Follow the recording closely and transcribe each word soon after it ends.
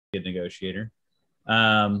good negotiator.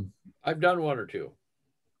 Um, I've done one or two.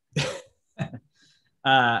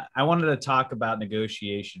 I wanted to talk about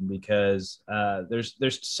negotiation because there's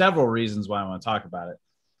several reasons why I want to talk about it.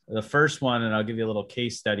 The first one, and I'll give you a little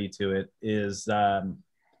case study to it, is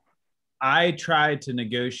I tried to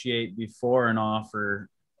negotiate before an offer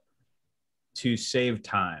to save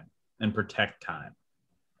time and protect time.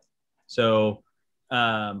 So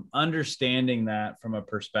understanding that from a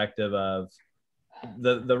perspective of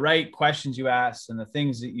the right questions you ask and the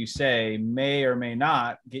things that you say may or may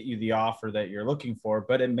not get you the offer that you're looking for,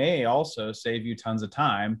 but it may also save you tons of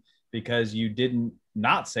time because you didn't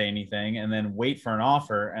not say anything and then wait for an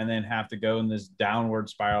offer and then have to go in this downward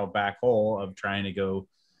spiral back hole of trying to go.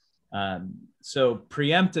 So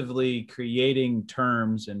preemptively creating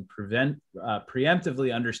terms and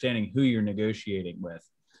preemptively understanding who you're negotiating with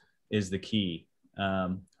is the key.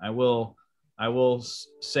 I will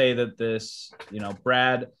say that this,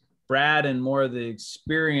 Brad and more of the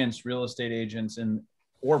experienced real estate agents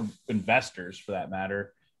or investors for that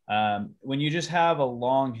matter, when you just have a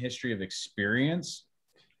long history of experience,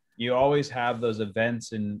 you always have those events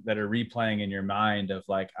that are replaying in your mind of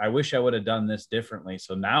like, I wish I would have done this differently.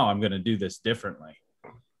 So now I'm going to do this differently.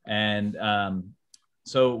 And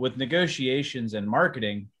so with negotiations and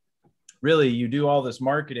marketing, really you do all this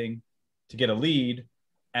marketing to get a lead.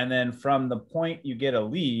 And then from the point you get a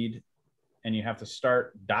lead and you have to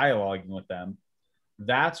start dialoguing with them,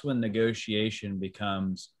 that's when negotiation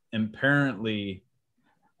becomes inherently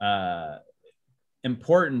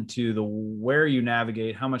important to where you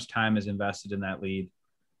navigate, how much time is invested in that lead,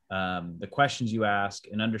 the questions you ask,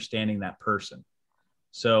 and understanding that person.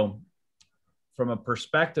 So from a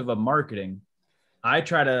perspective of marketing, I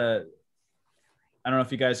don't know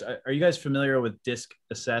if are you guys familiar with DISC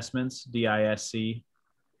assessments, DISC?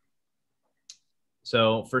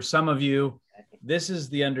 So for some of you, this is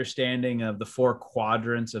the understanding of the 4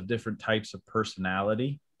 quadrants of different types of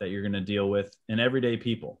personality that you're going to deal with in everyday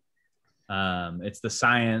people. It's the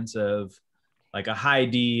science of like a high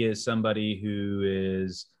D is somebody who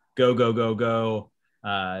is go, go, go, go,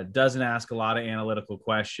 doesn't ask a lot of analytical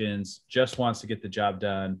questions, just wants to get the job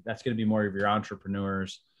done. That's going to be more of your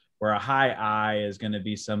entrepreneurs, where a high I is going to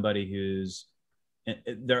be somebody who's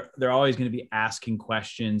they're always going to be asking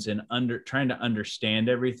questions and trying to understand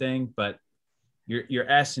everything, but your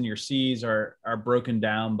S and your C's are broken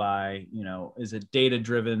down by, is it data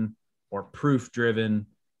driven or proof driven,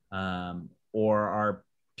 or are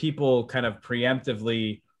people kind of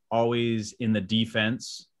preemptively always in the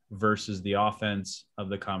defense versus the offense of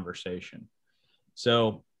the conversation?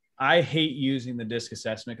 So I hate using the DISC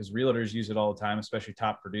assessment because realtors use it all the time, especially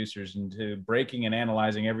top producers, into breaking and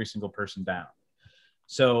analyzing every single person down.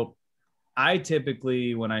 So I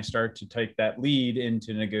typically, when I start to take that lead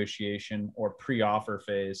into negotiation or pre-offer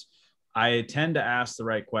phase, I tend to ask the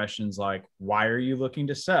right questions like, why are you looking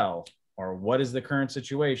to sell? Or what is the current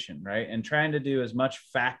situation, right? And trying to do as much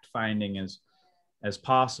fact finding as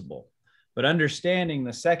possible. But understanding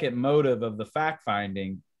the second motive of the fact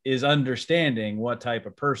finding is understanding what type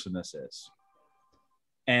of person this is.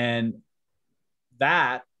 And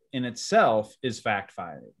that in itself is fact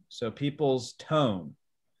finding. So people's tone,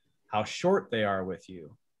 how short they are with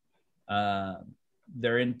you,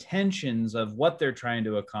 their intentions of what they're trying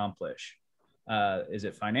to accomplish. Is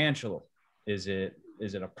it financial? Is it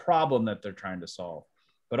a problem that they're trying to solve?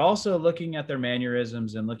 But also looking at their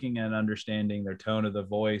mannerisms and looking at understanding their tone of the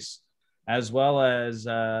voice, as well as,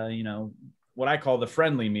 what I call the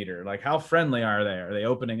friendly meter. Like, how friendly are they? Are they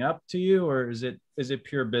opening up to you, or is it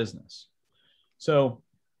pure business? So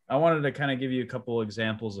I wanted to kind of give you a couple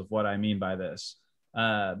examples of what I mean by this.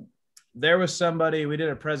 There was somebody, we did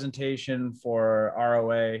a presentation for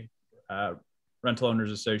ROA, Rental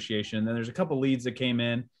Owners Association. And then there's a couple leads that came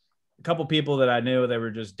in, a couple people that I knew, they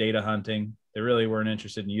were just data hunting. They really weren't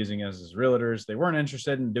interested in using us as realtors. They weren't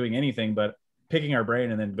interested in doing anything but picking our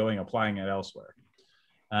brain and then applying it elsewhere.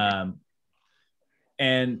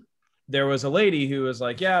 And there was a lady who was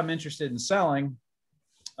like, yeah, I'm interested in selling.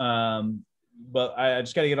 But I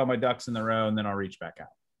just got to get all my ducks in the row and then I'll reach back out.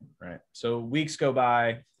 Right. So weeks go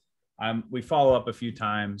by. We follow up a few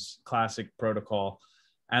times, classic protocol.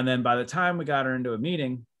 And then by the time we got her into a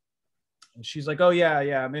meeting, she's like, oh yeah,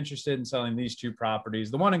 I'm interested in selling these 2 properties.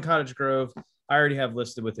 The one in Cottage Grove, I already have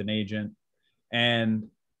listed with an agent, and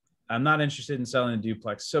I'm not interested in selling a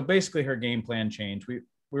duplex. So basically her game plan changed. We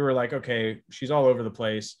were like, okay, she's all over the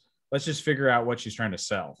place. Let's just figure out what she's trying to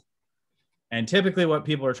sell. And typically what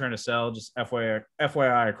people are trying to sell, just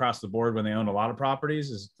FYI across the board when they own a lot of properties,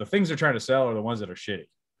 is the things they're trying to sell are the ones that are shitty.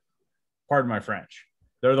 Pardon my French.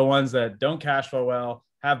 They're the ones that don't cash flow well,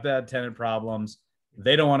 have bad tenant problems,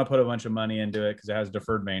 They don't want to put a bunch of money into it because it has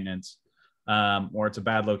deferred maintenance, or it's a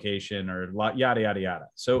bad location, or yada, yada, yada.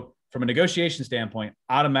 So from a negotiation standpoint,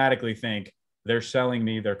 automatically think they're selling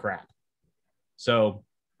me their crap. So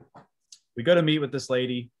we go to meet with this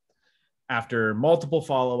lady. After multiple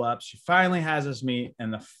follow-ups, she finally has us meet.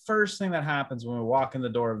 And the first thing that happens when we walk in the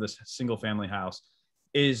door of this single family house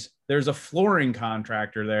is there's a flooring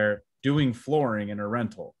contractor there doing flooring in her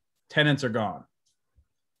rental. Tenants are gone.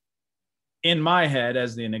 In my head,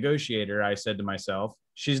 as the negotiator, I said to myself,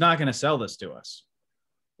 she's not going to sell this to us.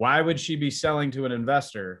 Why would she be selling to an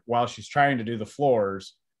investor while she's trying to do the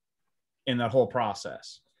floors in that whole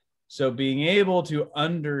process? So being able to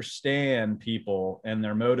understand people and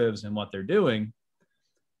their motives and what they're doing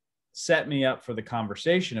set me up for the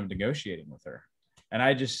conversation of negotiating with her. And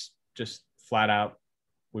I just flat out,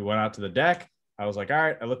 we went out to the deck. I was like, all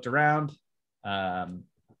right, I looked around. I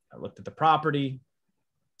looked at the property.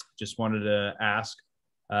 Just wanted to ask,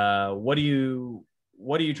 what are you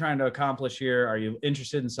trying to accomplish here? Are you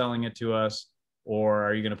interested in selling it to us, or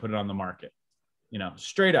are you going to put it on the market?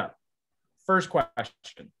 Straight up. First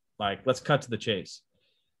question, like, let's cut to the chase.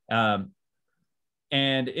 And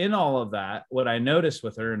in all of that, what I noticed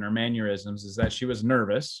with her and her mannerisms is that she was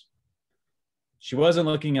nervous. She wasn't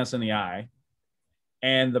looking us in the eye.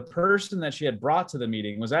 And the person that she had brought to the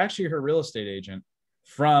meeting was actually her real estate agent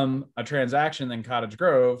from a transaction in Cottage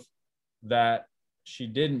Grove that she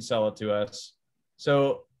didn't sell it to us.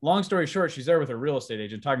 So long story short, she's there with her real estate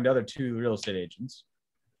agent talking to other two real estate agents,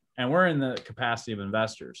 and we're in the capacity of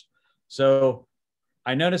investors. So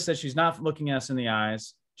I noticed that she's not looking us in the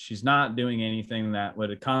eyes. She's not doing anything that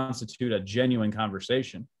would constitute a genuine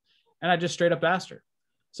conversation. And I just straight up asked her,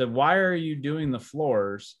 said, why are you doing the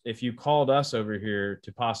floors if you called us over here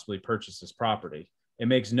to possibly purchase this property? It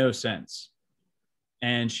makes no sense.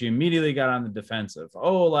 And she immediately got on the defensive.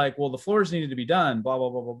 Oh, like, well, the floors needed to be done, blah, blah,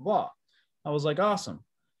 blah, blah, blah. I was like, awesome.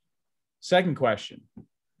 Second question.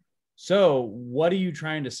 So what are you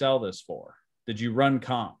trying to sell this for? Did you run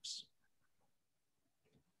comps?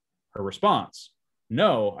 Her response,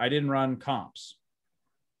 no, I didn't run comps.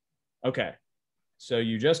 Okay. So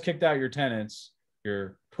you just kicked out your tenants.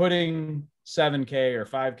 You're putting 7K or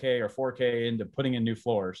 5K or 4K into putting in new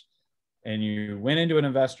floors. And you went into an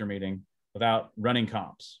investor meeting without running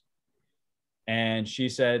comps. And she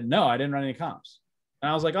said, no, I didn't run any comps. And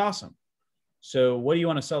I was like, awesome. So what do you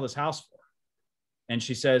want to sell this house for? And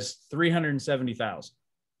she says, $370,000.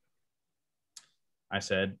 I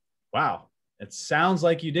said, wow, it sounds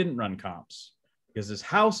like you didn't run comps, because this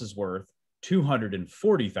house is worth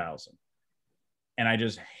 $240,000. And I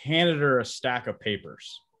just handed her a stack of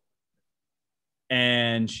papers.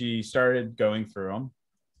 And she started going through them.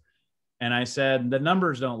 And I said, the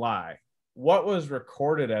numbers don't lie. What was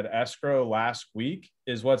recorded at escrow last week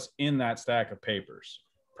is what's in that stack of papers.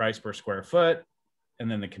 Price per square foot, and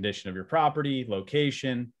then the condition of your property,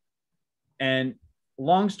 location. And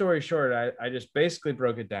long story short, I just basically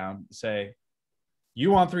broke it down to say,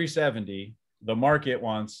 you want 370, the market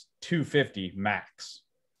wants 250 max.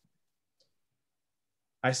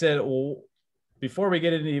 I said, well, before we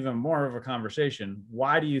get into even more of a conversation,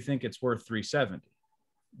 why do you think it's worth 370?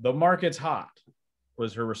 The market's hot,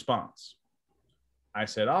 was her response. I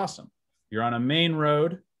said, awesome. You're on a main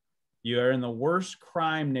road. You are in the worst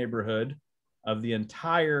crime neighborhood of the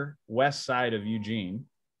entire west side of Eugene.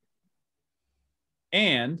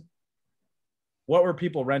 And what were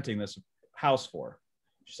people renting this house for?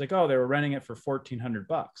 She's like, oh, they were renting it for $1,400.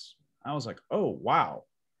 I was like, oh, wow,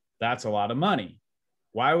 that's a lot of money.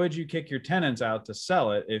 Why would you kick your tenants out to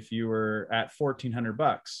sell it if you were at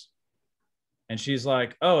 $1,400? And she's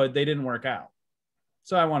like, oh, they didn't work out,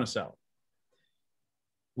 so I want to sell it.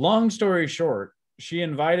 Long story short, she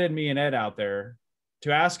invited me and Ed out there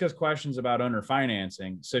to ask us questions about owner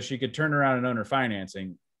financing so she could turn around and owner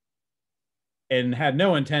financing, and had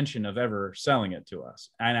no intention of ever selling it to us.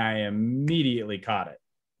 And I immediately caught it.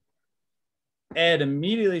 Ed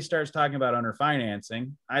immediately starts talking about owner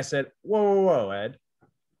financing. I said, whoa, Ed.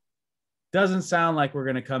 Doesn't sound like we're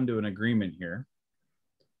going to come to an agreement here.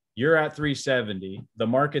 You're at 370. The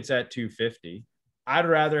market's at 250. I'd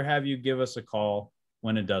rather have you give us a call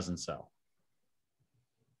when it doesn't sell.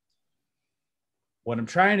 What I'm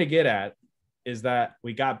trying to get at is that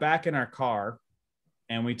we got back in our car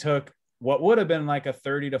and we took what would have been like a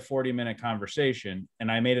 30 to 40 minute conversation,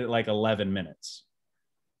 and I made it like 11 minutes.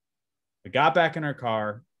 We got back in our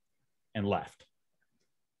car and left.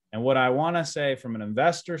 And what I want to say from an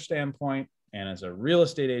investor standpoint and as a real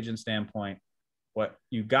estate agent standpoint, what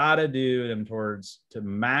you got to do them towards to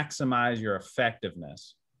maximize your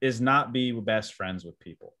effectiveness is not be best friends with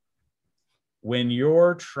people. when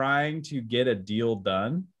you're trying to get a deal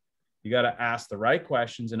done, you got to ask the right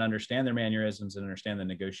questions and understand their mannerisms and understand the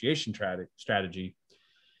negotiation strategy.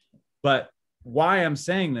 But why I'm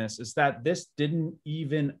saying this is that this didn't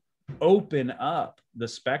even open up the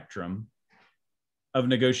spectrum of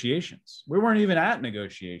negotiations. We weren't even at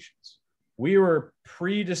negotiations. We were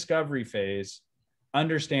pre-discovery phase,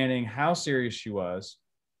 understanding how serious she was,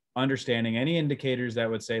 understanding any indicators that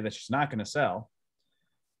would say that she's not going to sell.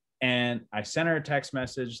 And I sent her a text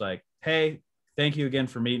message like, hey, thank you again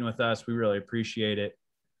for meeting with us. We really appreciate it.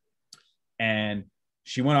 And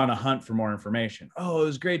she went on a hunt for more information. Oh, it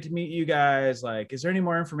was great to meet you guys. Like, is there any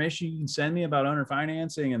more information you can send me about owner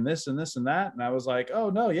financing and this and this and that? And I was like, oh,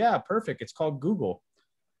 no, yeah, perfect. It's called Google.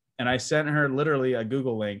 And I sent her literally a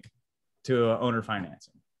Google link to owner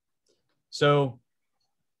financing. So,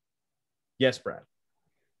 yes, Brad.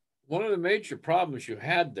 One of the major problems you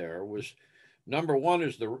had there was, number one,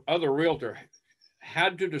 is the other realtor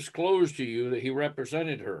had to disclose to you that he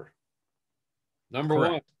represented her. Number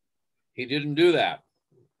Correct. one, he didn't do that.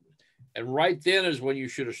 And right then is when you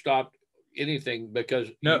should have stopped anything, because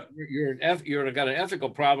you're got an ethical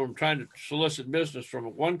problem trying to solicit business from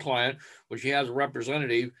one client, which he has a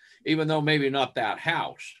representative, even though maybe not that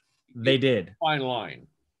house. They did. Fine line.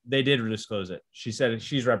 They did disclose it. She said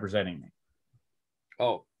she's representing me.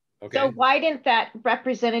 Oh, okay. So why didn't that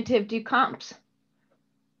representative do comps?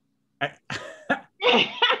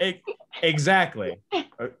 Exactly.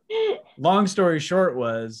 Long story short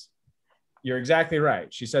was, you're exactly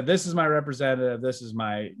right. She said, this is my representative. This is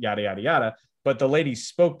my yada, yada, yada. But the lady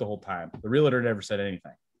spoke the whole time. The realtor never said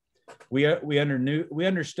anything. We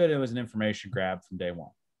understood it was an information grab from day one.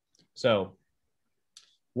 So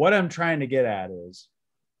what I'm trying to get at is,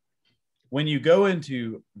 when you go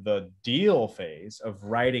into the deal phase of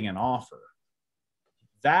writing an offer,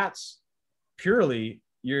 that's purely,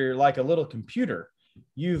 you're like a little computer.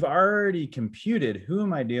 You've already computed, who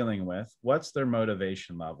am I dealing with? What's their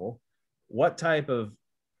motivation level? What type of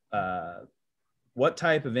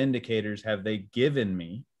indicators have they given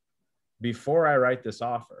me before I write this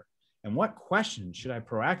offer? And what questions should I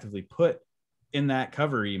proactively put in that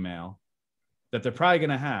cover email that they're probably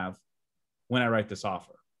going to have when I write this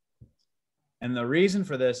offer? And the reason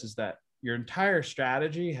for this is that your entire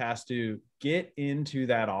strategy has to get into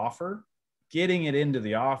that offer. Getting it into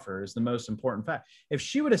the offer is the most important fact. If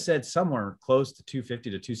she would have said somewhere close to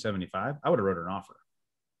 250 to 275, I would have wrote her an offer.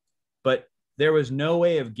 But there was no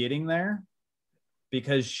way of getting there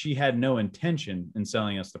because she had no intention in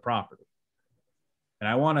selling us the property. And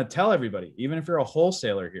I want to tell everybody, even if you're a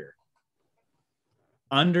wholesaler here,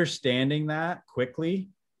 understanding that quickly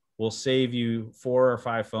will save you 4 or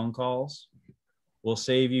 5 phone calls, will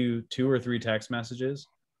save you 2 or 3 text messages,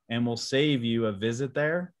 and will save you a visit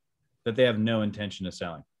there that they have no intention of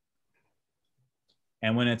selling.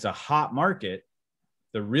 And when it's a hot market,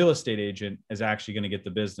 the real estate agent is actually going to get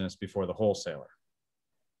the business before the wholesaler.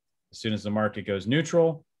 As soon as the market goes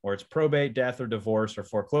neutral, or it's probate, death, or divorce, or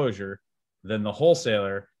foreclosure, then the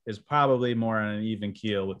wholesaler is probably more on an even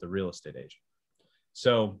keel with the real estate agent.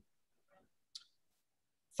 So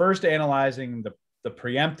first, analyzing the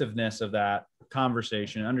preemptiveness of that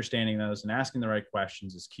conversation, understanding those and asking the right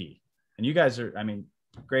questions is key. And you guys are, I mean,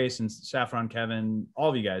 Grace and Saffron, Kevin, all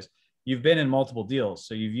of you guys, you've been in multiple deals.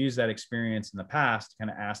 So you've used that experience in the past to kind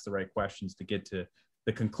of ask the right questions to get to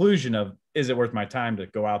the conclusion of, is it worth my time to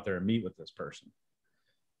go out there and meet with this person?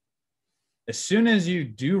 As soon as you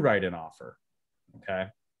do write an offer, okay,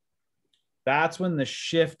 that's when the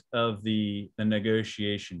shift of the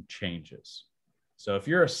negotiation changes. So if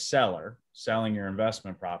you're a seller selling your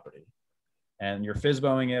investment property and you're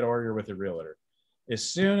FSBOing it or you're with a realtor, as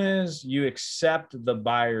soon as you accept the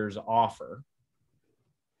buyer's offer,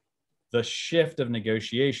 the shift of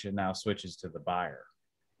negotiation now switches to the buyer.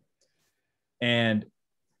 And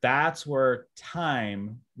that's where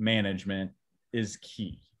time management is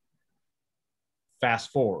key.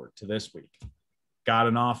 Fast forward to this week. Got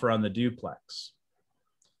an offer on the duplex.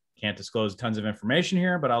 Can't disclose tons of information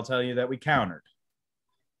here, but I'll tell you that we countered.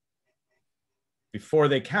 Before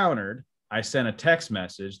they countered, I sent a text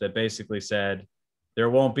message that basically said, there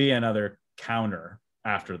won't be another counter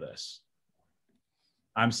after this.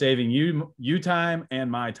 I'm saving you time and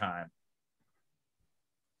my time.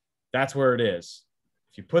 That's where it is.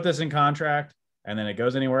 If you put this in contract and then it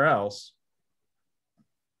goes anywhere else,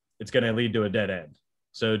 it's going to lead to a dead end.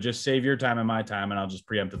 So just save your time and my time, and I'll just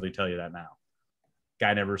preemptively tell you that now.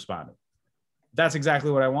 Guy never responded. That's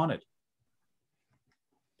exactly what I wanted.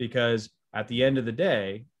 Because at the end of the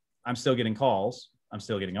day, I'm still getting calls. I'm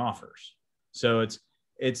still getting offers. So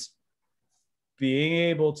it's being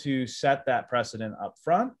able to set that precedent up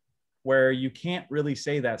front where you can't really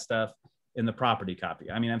say that stuff in the property copy.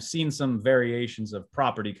 I mean, I've seen some variations of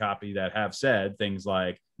property copy that have said things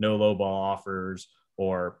like no lowball offers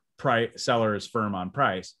or seller is firm on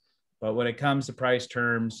price. But when it comes to price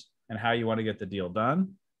terms and how you want to get the deal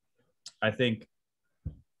done, I think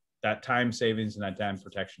that time savings and that time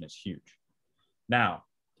protection is huge. Now,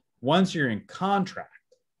 once you're in contract,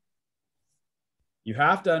 you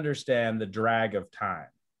have to understand the drag of time.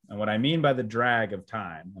 And what I mean by the drag of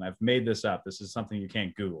time, and I've made this up, this is something you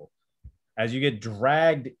can't Google. As you get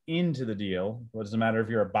dragged into the deal, what does it matter if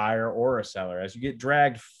you're a buyer or a seller? As you get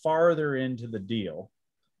dragged farther into the deal,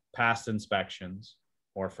 past inspections,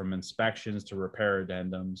 or from inspections to repair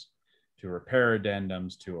addendums,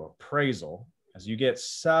 to appraisal, as you get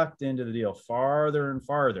sucked into the deal farther and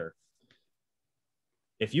farther,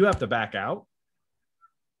 if you have to back out,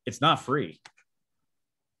 it's not free.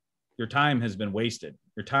 Your time has been wasted.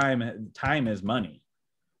 Your time is money.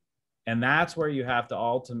 And that's where you have to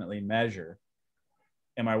ultimately measure,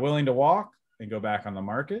 am I willing to walk and go back on the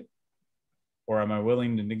market? Or am I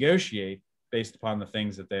willing to negotiate based upon the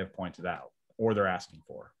things that they have pointed out or they're asking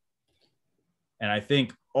for? And I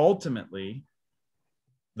think ultimately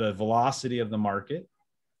the velocity of the market,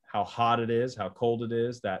 how hot it is, how cold it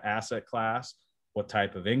is, that asset class, what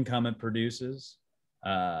type of income it produces,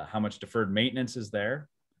 how much deferred maintenance is there.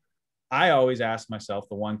 I always ask myself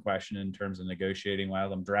the one question in terms of negotiating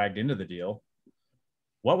while I'm dragged into the deal: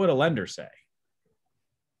 what would a lender say?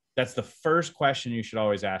 That's the first question you should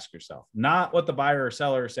always ask yourself, not what the buyer or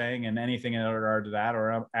seller is saying and anything in regard to that,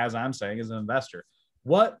 or as I'm saying as an investor.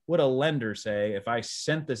 What would a lender say if I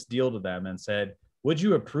sent this deal to them and said, would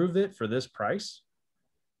you approve it for this price?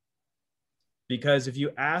 Because if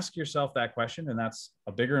you ask yourself that question, and that's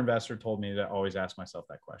a bigger investor told me to always ask myself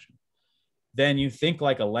that question, then you think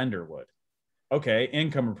like a lender would. Okay,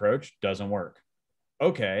 income approach doesn't work.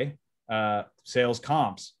 Okay, sales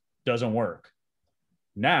comps doesn't work.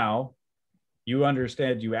 Now you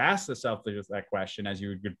understand, you ask yourself that question as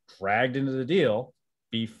you get dragged into the deal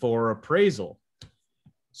before appraisal.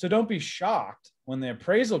 So don't be shocked when the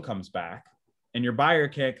appraisal comes back and your buyer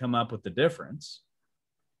can't come up with the difference,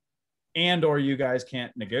 and or you guys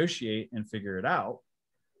can't negotiate and figure it out.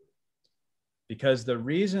 Because the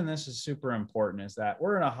reason this is super important is that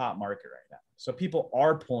we're in a hot market right now. So people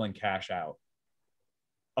are pulling cash out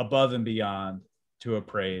above and beyond to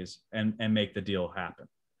appraise and make the deal happen.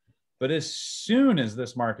 But as soon as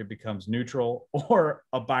this market becomes neutral or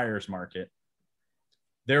a buyer's market,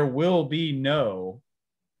 there will be no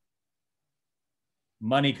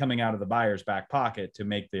money coming out of the buyer's back pocket to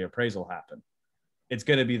make the appraisal happen. It's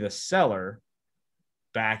going to be the seller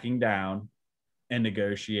backing down and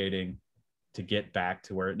negotiating to get back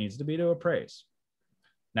to where it needs to be to appraise.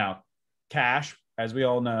 Now, cash, as we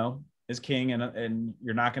all know, is king, and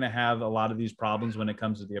you're not going to have a lot of these problems when it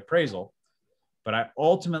comes to the appraisal. But I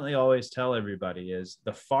ultimately always tell everybody is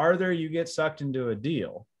the farther you get sucked into a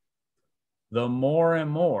deal, the more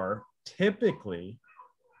and more typically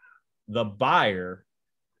the buyer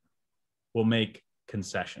will make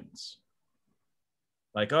concessions.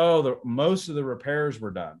 Like, oh, most of the repairs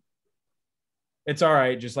were done. It's all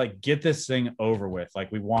right. Just like get this thing over with.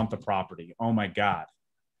 Like, we want the property. Oh my God.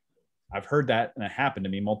 I've heard that, and it happened to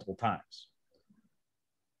me multiple times.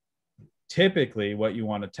 Typically, what you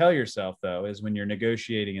want to tell yourself, though, is when you're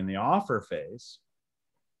negotiating in the offer phase,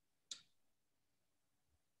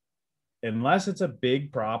 unless it's a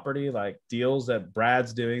big property like deals that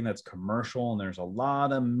Brad's doing that's commercial and there's a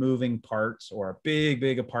lot of moving parts, or a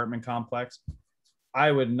big apartment complex,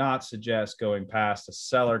 I would not suggest going past a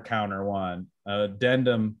seller counter one,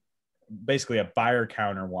 addendum, basically a buyer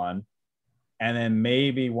counter one, and then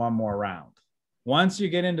maybe one more round. Once you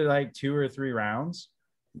get into like 2 or 3 rounds,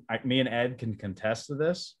 me and Ed can contest to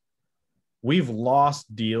this, we've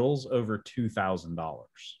lost deals over $2,000.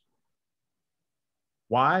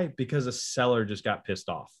 Why? Because a seller just got pissed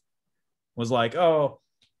off. Was like, oh,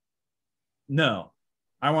 no,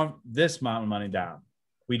 I want this amount of money down.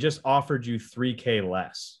 We just offered you $3,000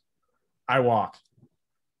 less. I walk.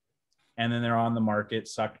 And then they're on the market,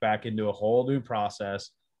 sucked back into a whole new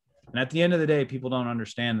process. And at the end of the day, people don't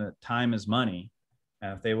understand that time is money.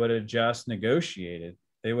 And if they would have just negotiated,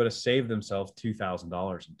 they would have saved themselves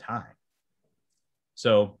 $2,000 in time.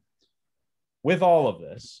 So with all of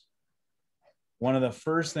this, one of the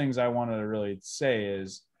first things I wanted to really say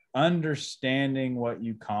is understanding what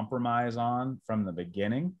you compromise on from the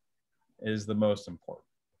beginning is the most important.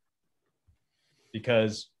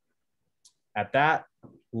 Because at that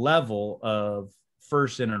level of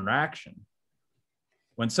first interaction,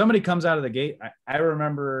 when somebody comes out of the gate, I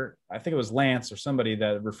remember, I think it was Lance or somebody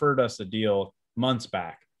that referred us a deal months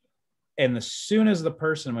back. And as soon as the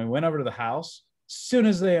person, we went over to the house, as soon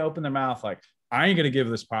as they opened their mouth, like, I ain't going to give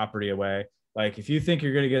this property away. Like, if you think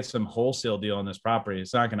you're going to get some wholesale deal on this property,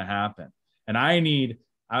 it's not going to happen. And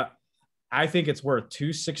I think it's worth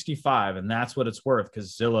 265, and that's what it's worth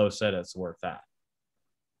because Zillow said it's worth that.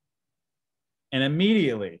 And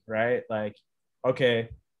immediately, right? Like, okay,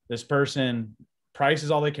 this person, price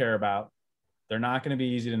is all they care about. They're not going to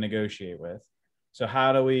be easy to negotiate with. So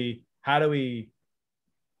how do we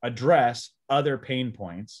address other pain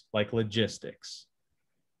points like logistics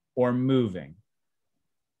or moving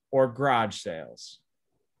or garage sales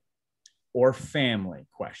or family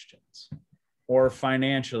questions or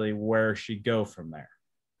financially, where she go from there?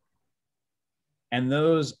 And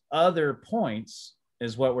those other points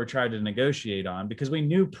is what we're trying to negotiate on, because we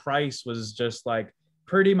knew price was just like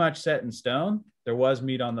pretty much set in stone. There was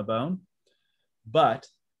meat on the bone, but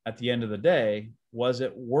at the end of the day, was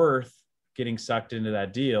it worth getting sucked into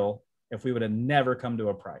that deal if we would have never come to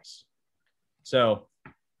a price? So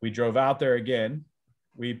we drove out there again.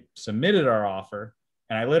 We submitted our offer,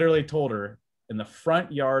 and I literally told her in the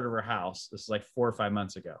front yard of her house, this is like 4 or 5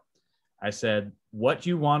 months ago, I said, what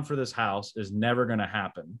you want for this house is never going to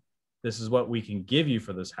happen. This is what we can give you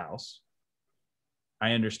for this house.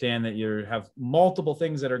 I understand that you have multiple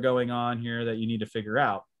things that are going on here that you need to figure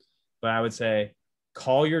out, but I would say,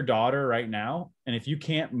 call your daughter right now. And if you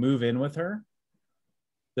can't move in with her,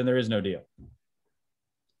 then there is no deal.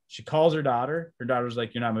 She calls her daughter. Her daughter's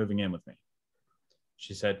like, you're not moving in with me.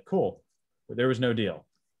 She said, cool. But there was no deal.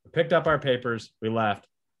 We picked up our papers, we left,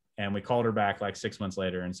 and we called her back like 6 months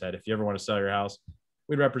later and said, if you ever want to sell your house,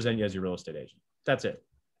 we'd represent you as your real estate agent. That's it.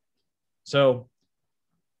 So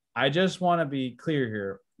I just want to be clear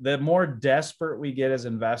here. The more desperate we get as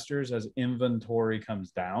investors, as inventory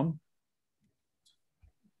comes down,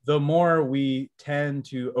 the more we tend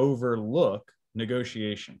to overlook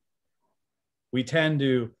negotiation. We tend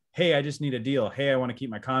to, hey, I just need a deal. Hey, I want to keep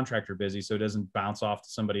my contractor busy so it doesn't bounce off to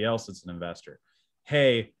somebody else that's an investor.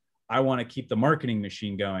 Hey, I want to keep the marketing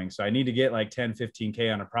machine going, so I need to get like 10,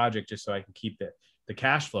 15K on a project just so I can keep the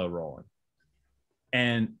cash flow rolling.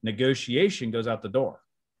 And negotiation goes out the door.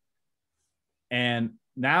 And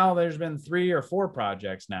now there's been 3 or 4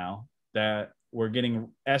 projects now that we're getting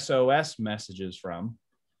SOS messages from.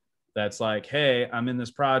 That's like, hey, I'm in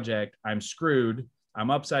this project. I'm screwed. I'm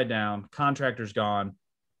upside down. Contractor's gone.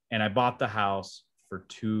 And I bought the house for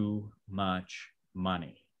too much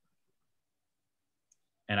money.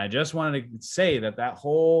 And I just wanted to say that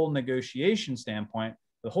whole negotiation standpoint,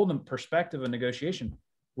 the whole perspective of negotiation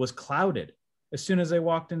was clouded as soon as they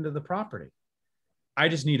walked into the property. I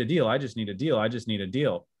just need a deal. I just need a deal. I just need a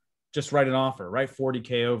deal. Just write an offer, write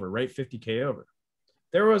 40K over, write 50K over.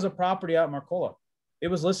 There was a property out in Marcola. It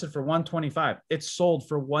was listed for 125. It sold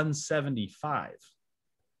for 175.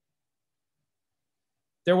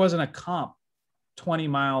 There wasn't a comp 20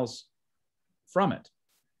 miles from it.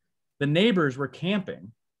 The neighbors were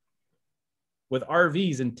camping with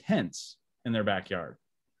RVs and tents in their backyard.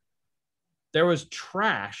 There was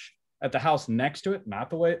trash at the house next to it, not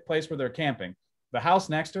the place where they're camping. The house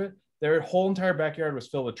next to it, their whole entire backyard was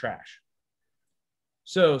filled with trash.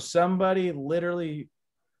 So somebody literally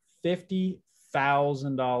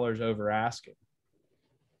 $50,000 over asking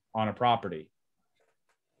on a property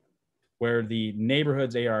where the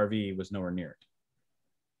neighborhood's ARV was nowhere near it.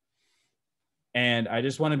 And I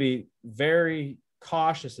just want to be very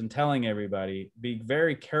cautious in telling everybody, be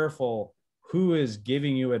very careful who is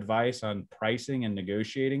giving you advice on pricing and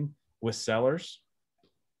negotiating with sellers,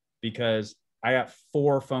 because I got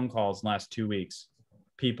 4 phone calls in the last 2 weeks,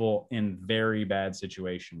 people in very bad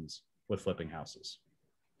situations with flipping houses.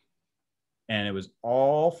 And it was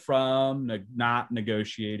all from not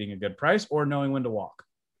negotiating a good price or knowing when to walk.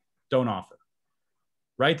 Don't offer.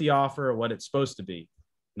 Write the offer what it's supposed to be,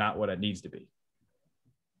 not what it needs to be.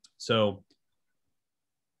 So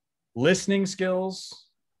listening skills,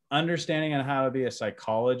 understanding on how to be a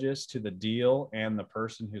psychologist to the deal and the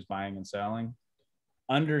person who's buying and selling,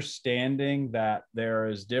 understanding that there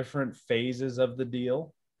is different phases of the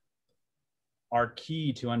deal are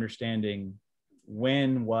key to understanding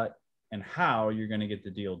when, what, and how you're going to get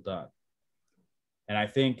the deal done. And I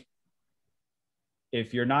think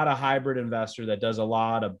if you're not a hybrid investor that does a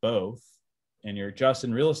lot of both, and you're just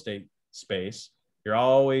in real estate space, you're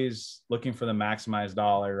always looking for the maximized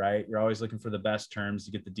dollar, right? You're always looking for the best terms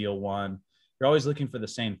to get the deal won. You're always looking for the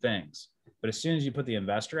same things. But as soon as you put the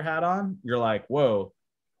investor hat on, you're like, whoa,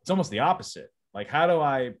 it's almost the opposite. Like, how do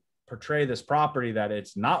I portray this property that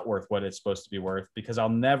it's not worth what it's supposed to be worth? Because I'll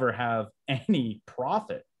never have any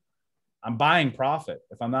profit. I'm buying profit.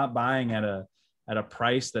 If I'm not buying at a at a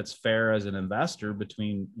price that's fair as an investor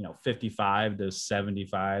between, 55 to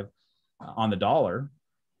 75 on the dollar,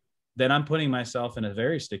 then I'm putting myself in a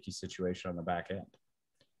very sticky situation on the back end.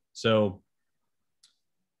 So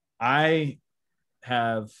I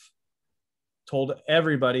have told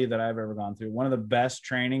everybody that I've ever gone through, one of the best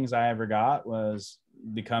trainings I ever got was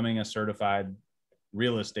becoming a certified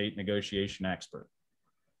real estate negotiation expert.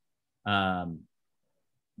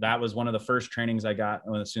 That was one of the first trainings I got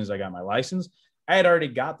as soon as I got my license. I had already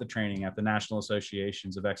got the training at the National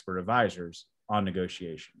Associations of Expert Advisors on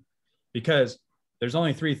negotiation, because there's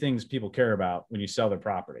only three things people care about when you sell their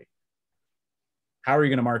property. How are you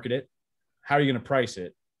going to market it? How are you going to price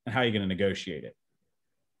it? And how are you going to negotiate it?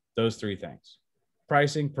 Those three things: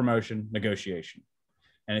 pricing, promotion, negotiation.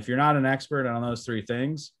 And if you're not an expert on those three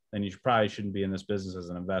things, then you probably shouldn't be in this business as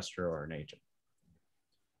an investor or an agent.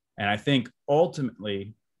 And I think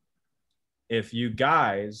ultimately, if you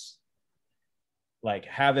guys like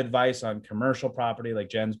have advice on commercial property, like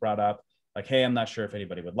Jen's brought up, like, hey, I'm not sure if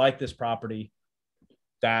anybody would like this property,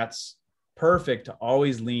 that's perfect to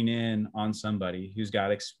always lean in on somebody who's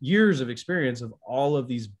got years of experience of all of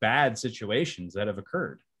these bad situations that have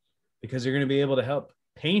occurred, because you're going to be able to help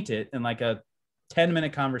paint it in like a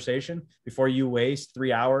 10-minute conversation before you waste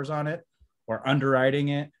 3 hours on it, or underwriting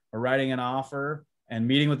it, or writing an offer and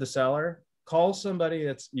meeting with the seller. Call somebody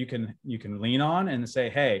that's you can lean on and say,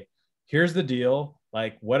 hey, here's the deal.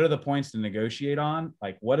 Like, what are the points to negotiate on?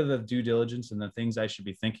 Like, what are the due diligence and the things I should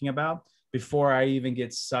be thinking about before I even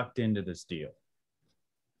get sucked into this deal?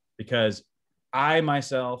 Because I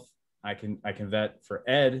myself, I can vet for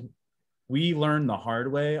Ed. We learned the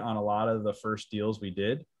hard way on a lot of the first deals we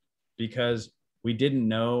did, because we didn't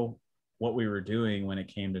know what we were doing when it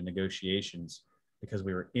came to negotiations, because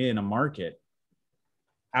we were in a market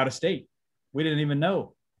out of state. We didn't even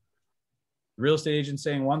know. Real estate agents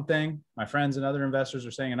saying one thing, my friends and other investors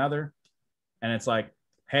are saying another. And it's like,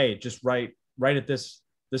 hey, just write at this.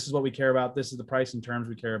 This is what we care about. This is the price and terms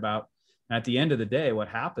we care about. And at the end of the day, what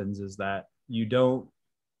happens is that you don't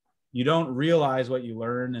realize what you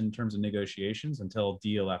learn in terms of negotiations until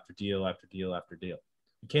deal after deal after deal after deal.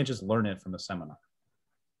 You can't just learn it from a seminar.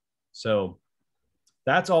 So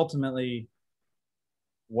that's ultimately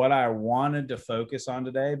what I wanted to focus on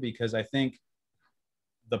today, because I think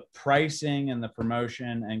the pricing and the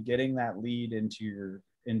promotion and getting that lead into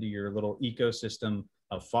your little ecosystem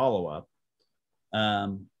of follow-up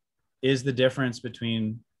is the difference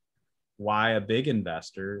between why a big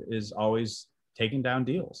investor is always taking down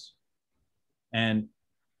deals. And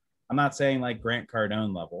I'm not saying like Grant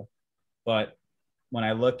Cardone level, but when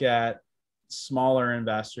I look at smaller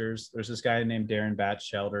investors, there's this guy named Darren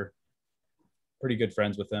Batchelder, pretty good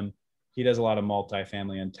friends with him. He does a lot of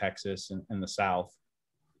multifamily in Texas and the South.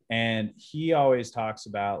 And he always talks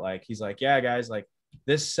about, like, he's like, yeah, guys, like,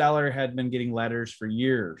 this seller had been getting letters for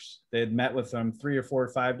years. They had met with them 3 or 4 or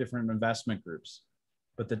 5 different investment groups.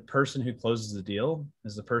 But the person who closes the deal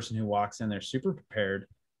is the person who walks in there super prepared,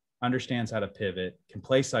 understands how to pivot, can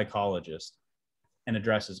play psychologist, and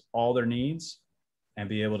addresses all their needs and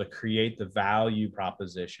be able to create the value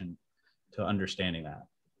proposition to understanding that.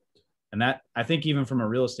 And that, I think, even from a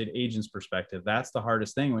real estate agent's perspective, that's the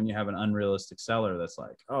hardest thing when you have an unrealistic seller that's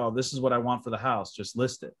like, oh, this is what I want for the house, just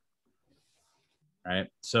list it. Right?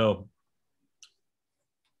 So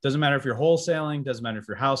doesn't matter if you're wholesaling, doesn't matter if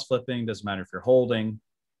you're house flipping, doesn't matter if you're holding.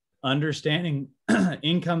 Understanding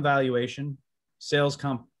income valuation, sales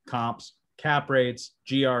comps, cap rates,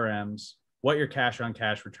 GRMs, what your cash on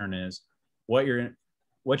cash return is, what your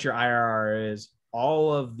IRR is,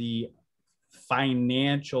 all of the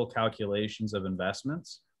financial calculations of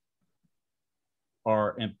investments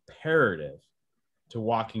are imperative to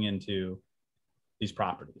walking into these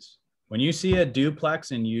properties. When you see a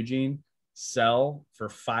duplex in Eugene sell for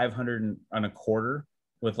 $500 and a quarter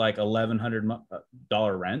with like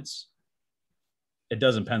 $1,100 rents, it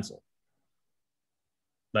doesn't pencil.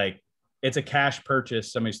 Like, it's a cash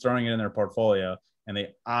purchase. Somebody's throwing it in their portfolio, and they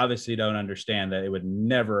obviously don't understand that it would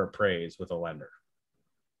never appraise with a lender.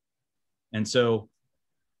 And so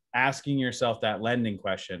asking yourself that lending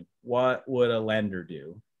question, what would a lender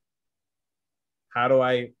do? How do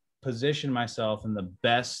I position myself in the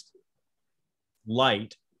best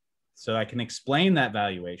light so I can explain that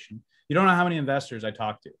valuation? You don't know how many investors I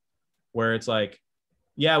talk to where it's like,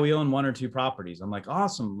 yeah, we own 1 or 2 properties. I'm like,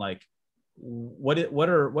 awesome. Like, what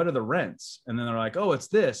are the rents? And then they're like, oh, it's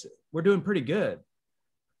this. We're doing pretty good.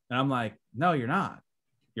 And I'm like, no, you're not.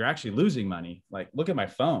 You're actually losing money. Like, look at my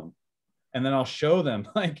phone. And then I'll show them,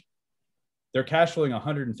 like, they're cash flowing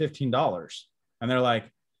 $115. And they're like,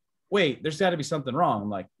 wait, there's got to be something wrong. I'm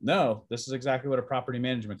like, no, this is exactly what a property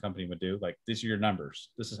management company would do. Like, these are your numbers.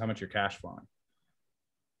 This is how much you're cash flowing.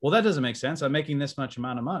 Well, that doesn't make sense. I'm making this much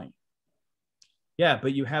amount of money. Yeah,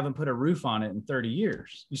 but you haven't put a roof on it in 30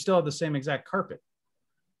 years. You still have the same exact carpet,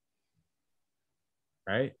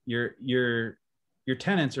 right? Your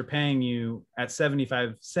tenants are paying you at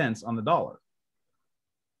 75 cents on the dollar.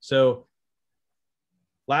 So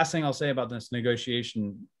last thing I'll say about this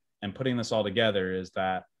negotiation and putting this all together is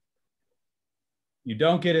that you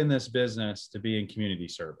don't get in this business to be in community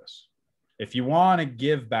service. If you want to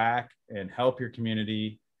give back and help your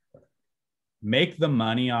community, make the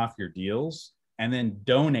money off your deals and then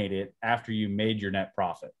donate it after you made your net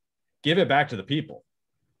profit. Give it back to the people,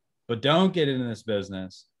 but don't get into this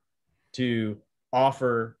business to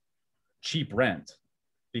offer cheap rent,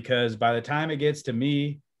 because by the time it gets to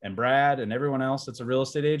me and Brad and everyone else that's a real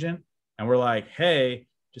estate agent, and we're like, hey,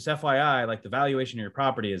 just FYI, like the valuation of your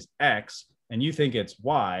property is X and you think it's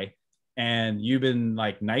Y, and you've been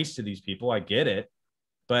like nice to these people, I get it,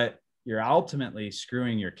 but you're ultimately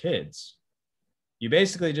screwing your kids. You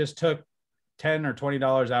basically just took $10 or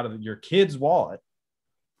 $20 out of your kid's wallet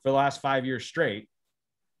for the last 5 years straight,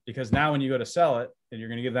 because now when you go to sell it and you're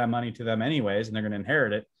going to give that money to them anyways, and they're going to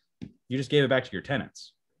inherit it, you just gave it back to your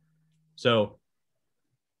tenants. So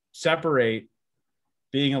separate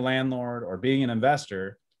being a landlord or being an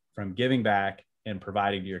investor from giving back and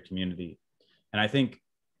providing to your community. And I think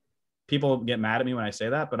people get mad at me when I say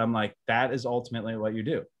that, but I'm like, that is ultimately what you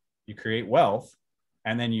do. You create wealth,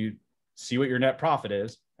 and then you see what your net profit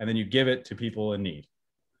is, and then you give it to people in need.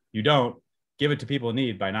 You don't give it to people in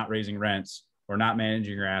need by not raising rents or not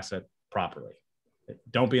managing your asset properly.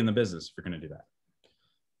 Don't be in the business if you're going to do that.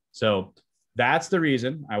 So that's the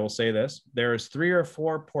reason I will say this. There's 3 or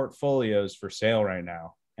 4 portfolios for sale right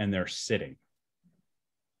now, and they're sitting.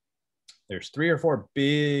 There's 3 or 4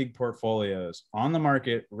 big portfolios on the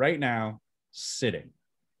market right now sitting,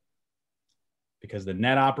 because the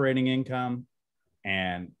net operating income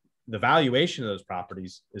and the valuation of those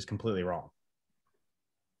properties is completely wrong.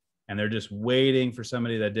 And they're just waiting for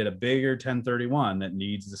somebody that did a bigger 1031 that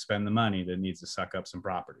needs to spend the money, that needs to suck up some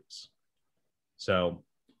properties. So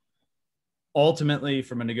ultimately,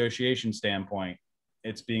 from a negotiation standpoint,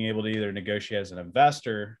 it's being able to either negotiate as an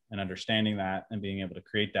investor and understanding that and being able to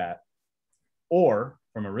create that, or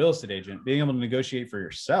from a real estate agent, being able to negotiate for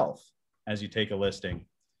yourself as you take a listing.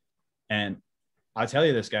 And I'll tell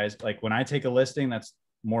you this, guys, like when I take a listing that's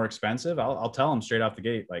more expensive, I'll tell them straight off the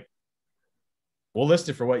gate, like, we'll list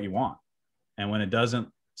it for what you want. And when it doesn't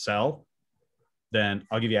sell, then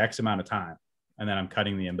I'll give you X amount of time. And then I'm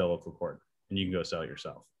cutting the umbilical cord and you can go sell it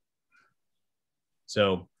yourself.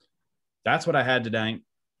 So that's what I had today.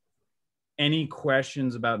 Any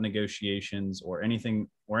questions about negotiations or anything,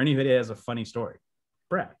 or anybody has a funny story?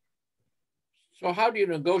 Brad. So how do you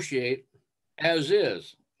negotiate as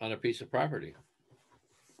is on a piece of property?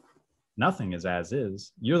 Nothing is as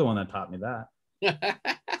is. You're the one that taught me that.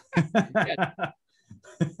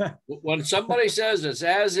 When somebody says it's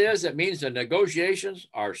as is, it means the negotiations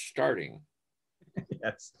are starting.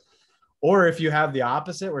 Yes. Or if you have the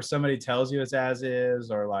opposite where somebody tells you it's as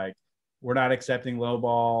is, or like, we're not accepting low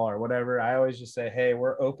ball or whatever, I always just say, hey,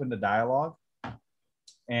 we're open to dialogue.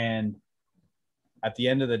 And at the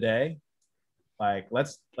end of the day, like,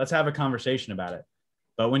 let's have a conversation about it.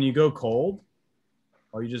 But when you go cold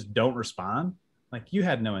or you just don't respond, like, you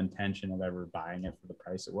had no intention of ever buying it for the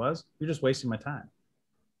price it was. You're just wasting my time.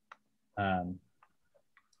 And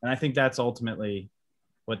I think that's ultimately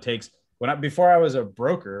what takes, before I was a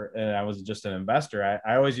broker and I was just an investor,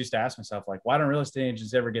 I always used to ask myself, like, why don't real estate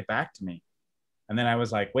agents ever get back to me? And then I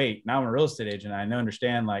was like, wait, now I'm a real estate agent. I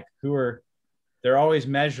understand, like, they're always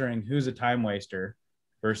measuring who's a time waster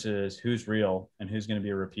versus who's real and who's going to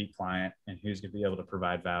be a repeat client and who's going to be able to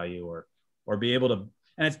provide value or be able to,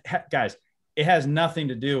 and it's, guys, it has nothing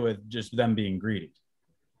to do with just them being greedy.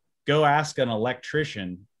 Go ask an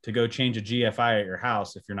electrician to go change a GFI at your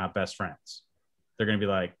house if you're not best friends. They're going to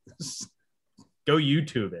be like, go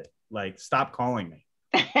YouTube it. Like, stop calling me.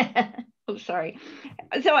 Oh, sorry.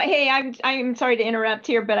 So, hey, I'm sorry to interrupt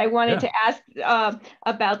here, but I wanted to ask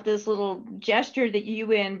about this little gesture that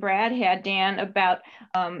you and Brad had, Dan, about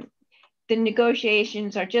the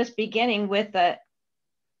negotiations are just beginning with the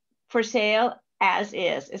for sale as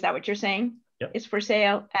is. Is that what you're saying? Yep. It's for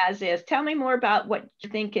sale as is. Tell me more about what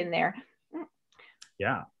you're thinking there.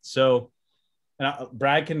 Yeah. So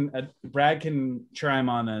Brad can chime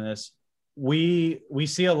on this. We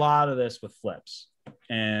see a lot of this with flips,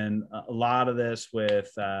 and a lot of this with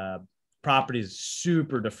properties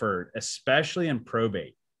super deferred, especially in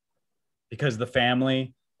probate, because the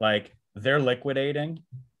family, like, they're liquidating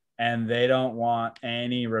and they don't want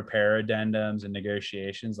any repair addendums and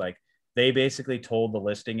negotiations. Like, they basically told the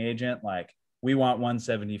listing agent, like, we want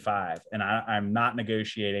 175, and I'm not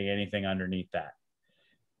negotiating anything underneath that.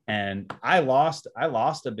 And I lost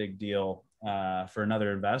a big deal for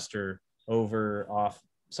another investor over off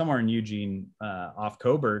somewhere in Eugene, off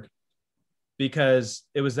Coburg, because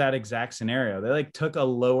it was that exact scenario. They like took a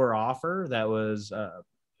lower offer that was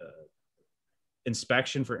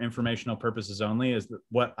inspection for informational purposes only, is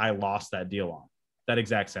what I lost that deal on, that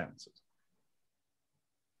exact sentence.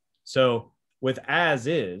 So with as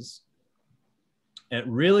is, it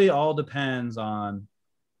really all depends on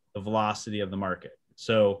the velocity of the market.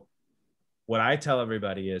 So what I tell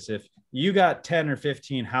everybody is, if you got 10 or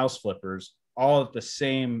 15 house flippers all at the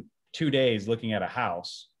same 2 days looking at a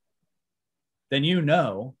house, then you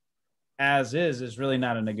know as is really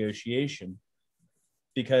not a negotiation,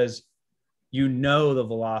 because you know the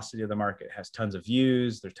velocity of the market has tons of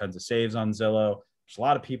views. There's tons of saves on Zillow. There's a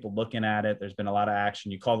lot of people looking at it. There's been a lot of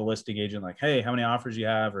action. You call the listing agent like, hey, how many offers you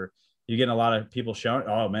have? Or you get a lot of people showing,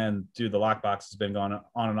 oh man, dude, the lockbox has been going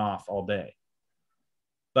on and off all day.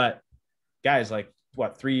 But guys, like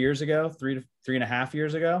what, 3 years ago, 3.5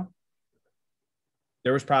 years ago,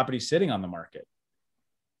 there was property sitting on the market,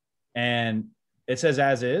 and it says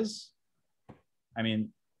as is. I mean,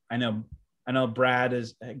 I know Brad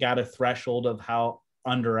has got a threshold of how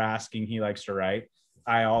under asking he likes to write.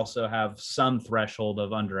 I also have some threshold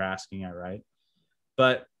of under asking I write.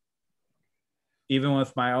 But even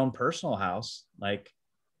with my own personal house, like,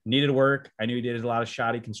 needed work, I knew he did a lot of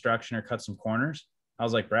shoddy construction or cut some corners. I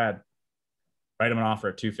was like, Brad, write him an offer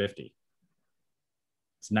at 250.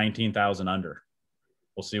 It's 19,000 under.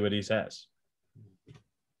 We'll see what he says.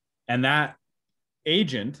 And that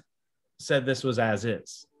agent said this was as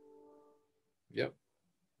is. Yep.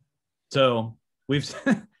 So we've,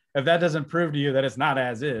 if that doesn't prove to you that it's not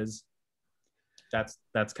as is,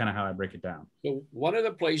 that's kind of how I break it down. So one of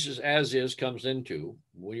the places as is comes into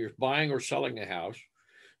when you're buying or selling a house.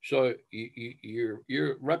 So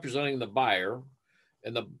you're representing the buyer,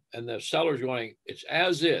 and the seller's going, it's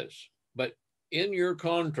as is, but in your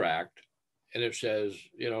contract, and it says,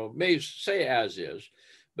 may say as is,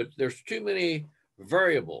 but there's too many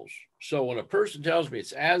variables. So when a person tells me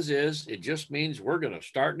it's as is, it just means we're going to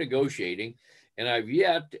start negotiating. And I've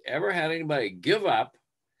yet to ever had anybody give up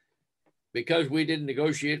because we didn't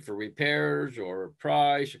negotiate for repairs or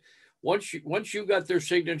price. Once you got their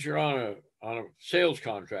signature on a sales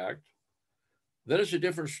contract, then it's a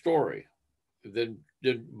different story than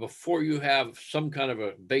before you have some kind of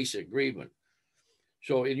a basic agreement.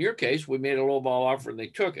 So in your case, we made a lowball offer and they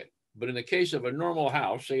took it. But in the case of a normal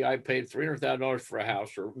house, say I paid $300,000 for a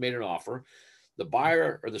house or made an offer, the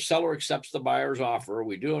buyer or the seller accepts the buyer's offer.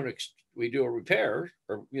 We do a repair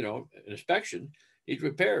or an inspection. Needs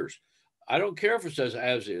repairs. I don't care if it says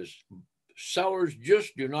as is. Sellers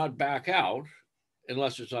just do not back out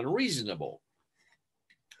unless it's unreasonable.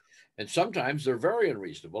 And sometimes they're very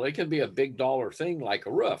unreasonable. They can be a big dollar thing like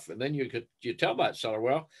a roof, and then you tell that seller,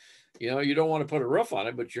 well, you don't want to put a roof on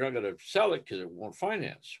it, but you're not going to sell it because it won't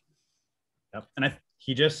finance. Yep. And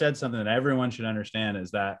he just said something that everyone should understand,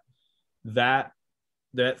 is that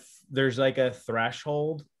there's like a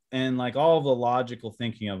threshold, and like all the logical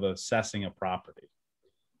thinking of assessing a property.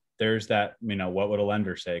 There's that, what would a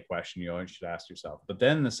lender say question you always should ask yourself. But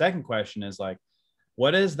then the second question is like,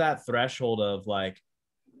 what is that threshold of like,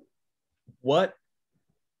 what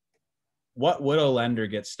would a lender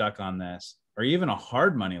get stuck on this? Or even a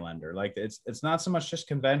hard money lender? Like it's not so much just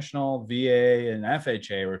conventional VA and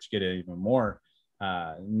FHA, which get even more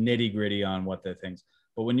nitty gritty on what the things.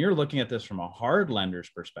 But when you're looking at this from a hard lender's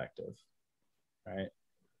perspective, right?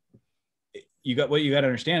 What you got to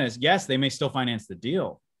understand is, yes, they may still finance the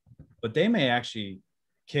deal, but they may actually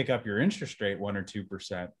kick up your interest rate 1 or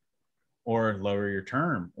 2%, or lower your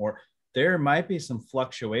term, or there might be some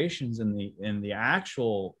fluctuations in the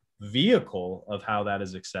actual vehicle of how that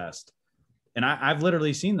is assessed. And I've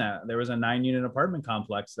literally seen that. There was a 9-unit apartment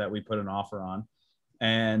complex that we put an offer on,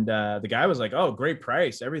 and the guy was like, oh, great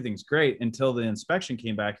price, everything's great, until the inspection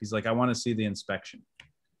came back. He's like, I want to see the inspection.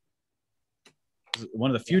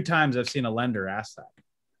 One of the few times I've seen a lender ask that.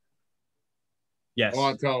 Yes. I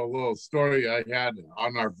want to tell a little story I had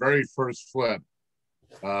on our very first flip.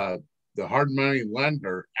 The hard money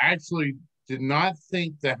lender actually did not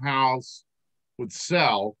think the house would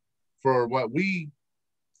sell for what we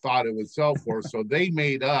thought it would sell for. So they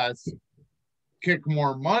made us kick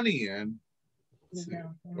more money in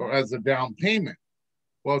or as a down payment.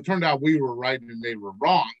 Well, it turned out we were right and they were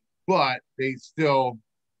wrong, but they still,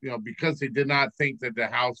 because they did not think that the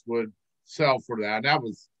house would sell for that. That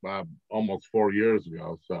was almost 4 years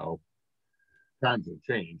ago. So times have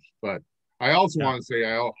changed. But I also want to say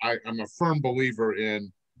I'm a firm believer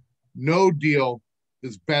in no deal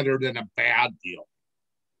is better than a bad deal.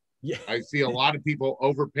 Yeah. I see a lot of people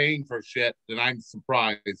overpaying for shit, and I'm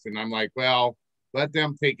surprised. And I'm like, well, let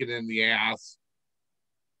them take it in the ass.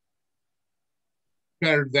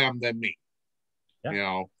 Better them than me. Yeah. You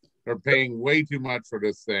know, they're paying way too much for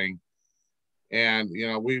this thing. And, you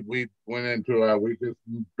know, we went into we just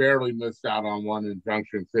barely missed out on one in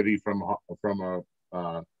Junction City from a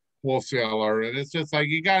wholesaler. And it's just like,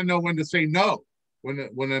 you got to know when to say no,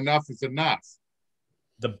 when enough is enough.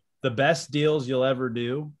 The best deals you'll ever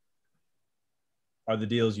do are the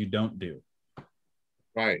deals you don't do.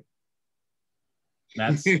 Right.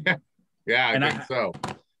 That's yeah, I think so.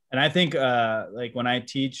 And I think like when I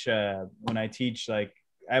teach, like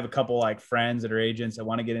I have a couple like friends that are agents that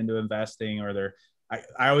want to get into investing, or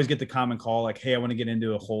I always get the common call like, hey, I want to get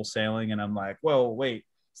into a wholesaling. And I'm like, well, wait,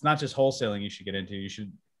 it's not just wholesaling you should get into. You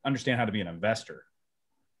should understand how to be an investor.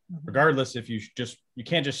 Regardless, if you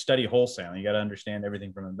can't just study wholesaling, you got to understand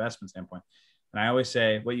everything from an investment standpoint. And I always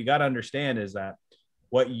say, what you got to understand is that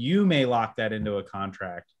what you may lock that into a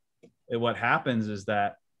contract. What happens is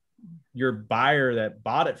that your buyer that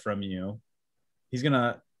bought it from you, you're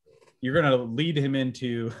going to lead him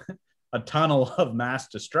into a tunnel of mass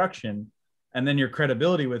destruction. And then your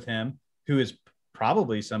credibility with him, who is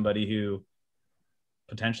probably somebody who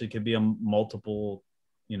potentially could be a multiple,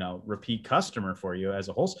 repeat customer for you as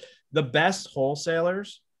a wholesale. The best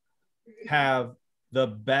wholesalers have the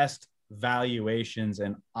best valuations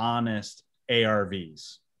and honest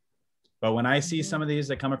ARVs. But when I see some of these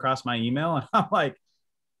that come across my email, and I'm like,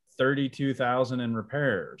 32,000 in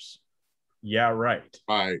repairs. Yeah, right.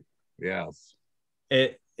 Right. Yes.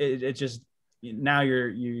 It just, now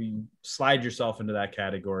you slide yourself into that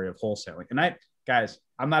category of wholesaling. And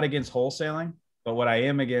I'm not against wholesaling, but what I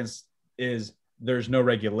am against is there's no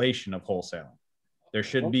regulation of wholesaling. There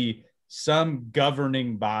should be some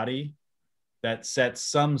governing body that sets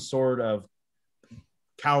some sort of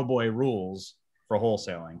cowboy rules for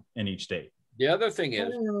wholesaling in each state. The other thing is, I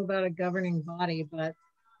don't know about a governing body, but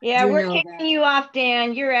yeah, we're kicking you off,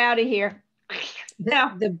 Dan. You're out of here.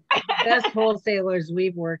 The best wholesalers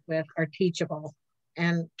we've worked with are teachable.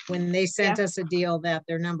 And when they sent us a deal that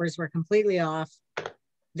their numbers were completely off,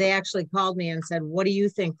 they actually called me and said, what do you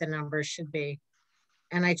think the numbers should be?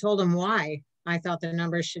 And I told them why I thought the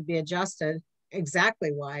numbers should be adjusted,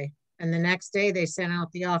 exactly why. And the next day they sent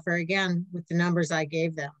out the offer again with the numbers I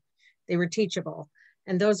gave them. They were teachable.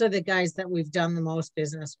 And those are the guys that we've done the most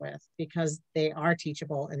business with, because they are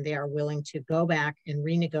teachable and they are willing to go back and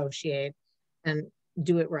renegotiate and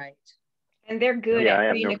do it right. And they're good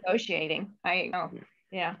at renegotiating. I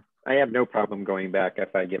have no problem going back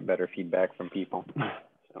if I get better feedback from people.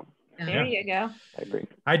 So there you go. I agree.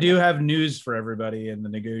 I do have news for everybody in the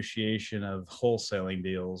negotiation of wholesaling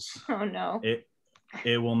deals. Oh no.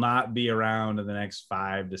 It will not be around in the next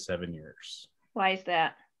 5 to 7 years. Why is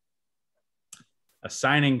that?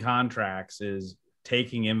 Assigning contracts is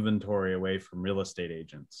taking inventory away from real estate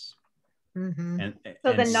agents. And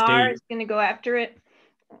the NAR is going to go after it.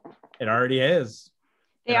 It already is.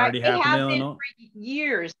 They have been for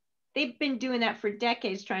years. They've been doing that for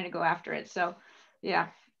decades, trying to go after it. So, yeah.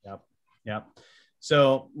 Yep.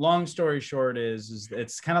 So, long story short is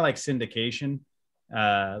it's kind of like syndication.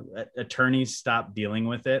 Attorneys stop dealing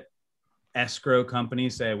with it. Escrow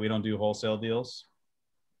companies say we don't do wholesale deals.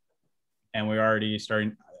 And we're already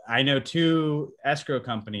starting. I know 2 escrow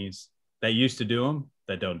companies that used to do them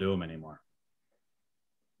that don't do them anymore.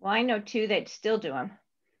 Well, I know 2 that still do them.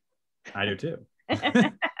 I do too.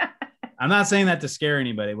 I'm not saying that to scare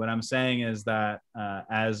anybody. What I'm saying is that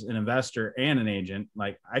as an investor and an agent,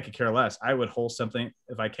 like I could care less. I would wholesale something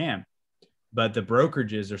if I can. But the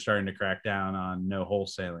brokerages are starting to crack down on no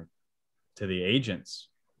wholesaling to the agents.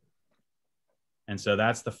 And so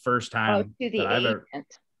that's the first time that I've ever.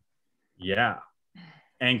 Yeah.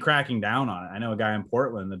 And cracking down on it. I know a guy in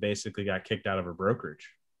Portland that basically got kicked out of a brokerage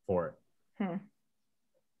for it.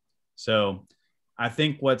 So I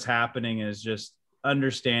think what's happening is just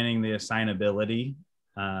understanding the assignability.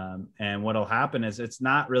 And what'll happen is it's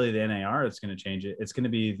not really the NAR that's going to change it. It's going to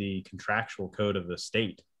be the contractual code of the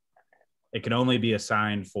state. It can only be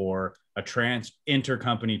assigned for a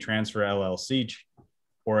intercompany transfer LLC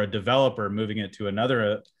or a developer moving it to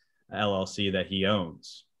another LLC that he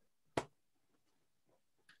owns.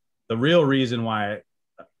 The real reason why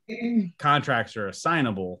contracts are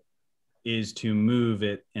assignable is to move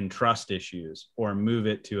it in trust issues, or move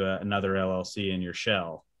it to another LLC in your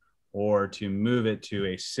shell, or to move it to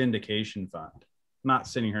a syndication fund. not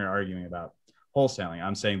sitting here arguing about wholesaling.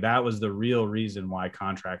 I'm saying that was the real reason why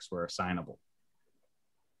contracts were assignable.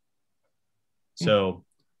 So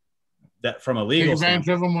that from a legal advantage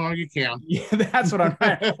of them while you can. Yeah, that's what I'm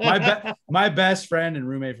my best friend and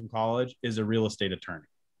roommate from college is a real estate attorney.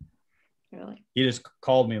 Really? He just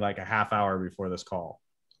called me like a half hour before this call.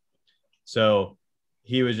 So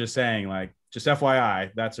he was just saying, like, just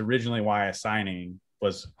FYI, that's originally why assigning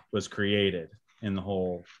was created in the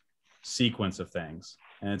whole sequence of things.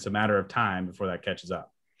 And it's a matter of time before that catches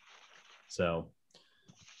up. So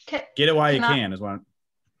get it while you can is what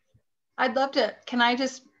I'd love to.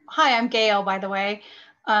 Hi, I'm Gail, by the way.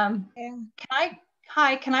 Can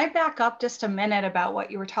I back up just a minute about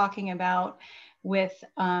what you were talking about with,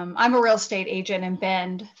 I'm a real estate agent in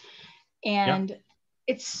Bend, and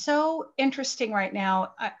it's so interesting right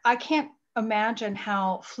now. I can't imagine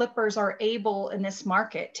how flippers are able in this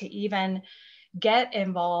market to even get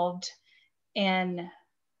involved in,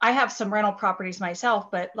 I have some rental properties myself,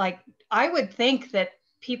 but like, I would think that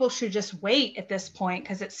people should just wait at this point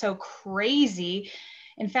because it's so crazy.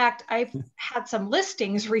 In fact, I've had some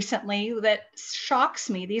listings recently that shocks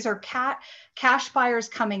me. These are cash buyers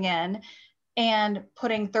coming in and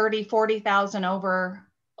putting 30, 40,000 over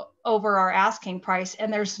our asking price.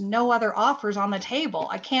 And there's no other offers on the table.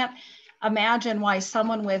 I can't imagine why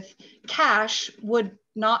someone with cash would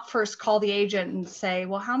not first call the agent and say,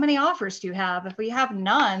 well, how many offers do you have? If we have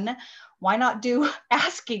none, why not do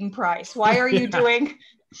asking price? Why are you doing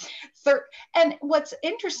and what's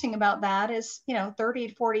interesting about that is, 30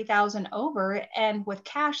 to 40,000 over, and with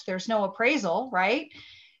cash, there's no appraisal, right?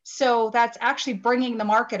 So that's actually bringing the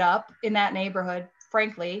market up in that neighborhood,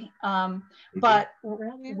 frankly. But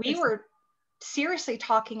we were seriously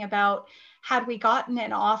talking about, had we gotten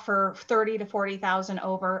an offer 30 to 40,000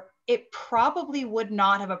 over, it probably would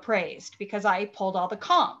not have appraised because I pulled all the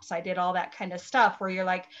comps. I did all that kind of stuff where you're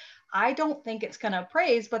like, I don't think it's going to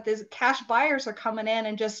appraise, but these cash buyers are coming in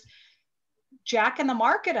and just jacking the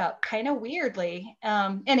market up kind of weirdly.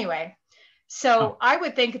 Anyway, so I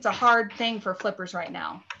would think it's a hard thing for flippers right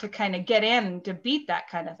now to kind of get in to beat that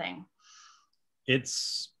kind of thing.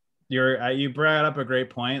 You brought up a great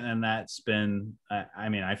point, and that's been,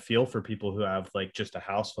 I feel for people who have like just a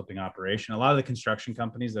house flipping operation. A lot of the construction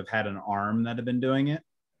companies have had an arm that have been doing it,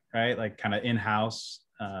 right? Like kind of in-house,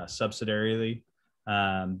 subsidiarily.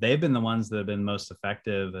 They've been the ones that have been most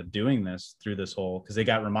effective at doing this through this whole, because they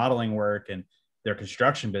got remodeling work and their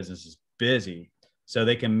construction business is busy. So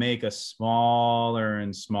they can make a smaller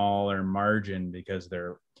and smaller margin because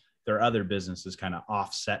their other business is kind of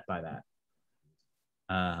offset by that.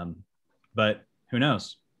 But who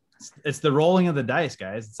knows? It's the rolling of the dice,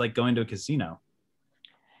 guys. It's like going to a casino.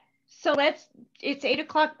 So it's 8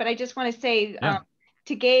 o'clock, but I just want to say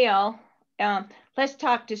to Gail, let's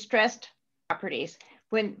talk distressed properties.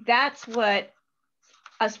 When that's what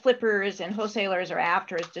us flippers and wholesalers are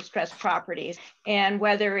after, is distressed properties. And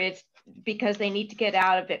whether it's because they need to get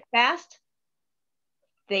out of it fast,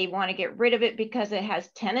 they want to get rid of it because it has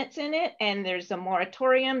tenants in it and there's a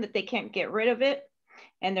moratorium that they can't get rid of it,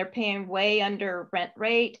 and they're paying way under rent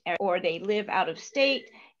rate, or they live out of state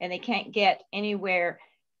and they can't get anywhere.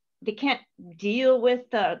 They can't deal with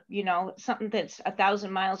something that's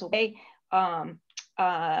 1,000 miles away.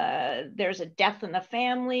 There's a death in the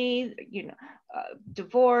family,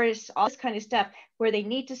 divorce, all this kind of stuff, where they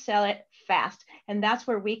need to sell it fast. And that's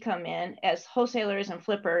where we come in as wholesalers and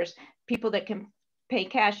flippers, people that can pay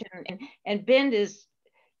cash. And Bend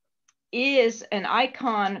is an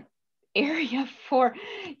icon area for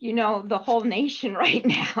the whole nation right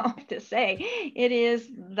now. To say it is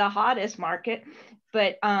the hottest market,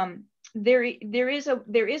 but there is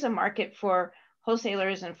a market for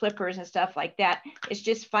wholesalers and flippers and stuff like that. It's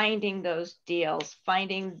just finding those deals,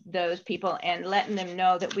 finding those people and letting them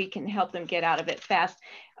know that we can help them get out of it fast.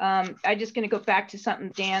 I'm just going to go back to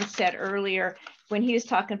something Dan said earlier when he was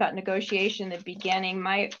talking about negotiation in the beginning.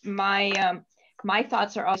 My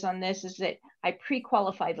thoughts are always on this, is that I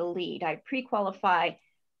pre-qualify the lead. I pre-qualify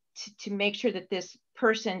to make sure that this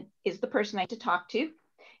person is the person I need to talk to,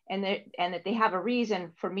 and that they have a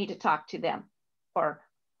reason for me to talk to them, or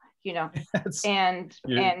that's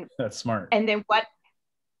smart. And then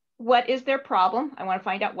what is their problem? I want to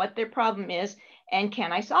find out what their problem is, and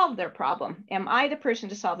can I solve their problem? Am I the person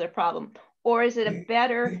to solve their problem, or is there a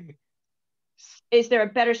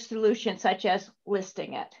better solution, such as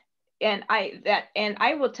listing it? And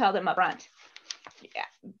I will tell them up front,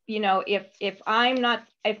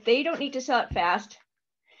 if they don't need to sell it fast,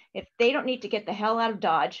 if they don't need to get the hell out of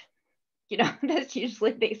Dodge, that's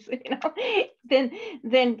usually then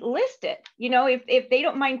list it. If they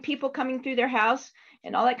don't mind people coming through their house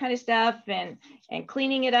and all that kind of stuff, and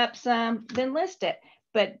cleaning it up some, then list it.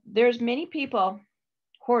 But there's many people,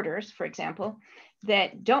 hoarders, for example,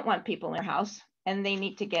 that don't want people in their house and they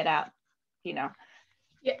need to get out, you know.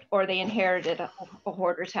 Yeah. Or they inherited a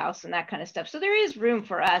hoarder's house and that kind of stuff. So there is room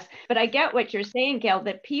for us. But I get what you're saying, Gail,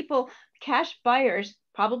 that people, cash buyers,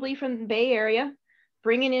 probably from the Bay Area,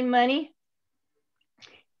 bringing in money.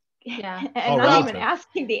 Yeah. And not even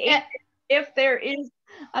asking the agent if there is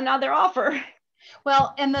another offer.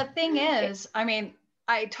 Well, and the thing is, I mean,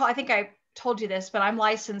 I think I told you this, but I'm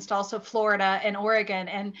licensed also Florida and Oregon.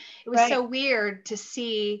 And it was so weird to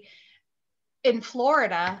see in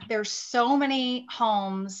Florida, there's so many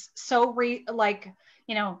homes, like,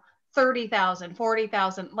 you know, 30,000,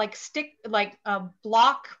 40,000, like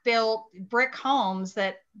block built brick homes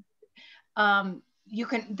that you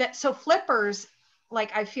can, so flippers,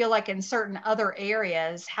 like, I feel like in certain other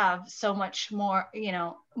areas have so much more, you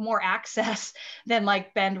know, more access than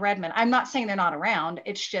like Bend, Redmond. I'm not saying they're not around.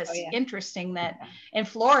 It's just interesting that in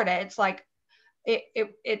Florida, it's like,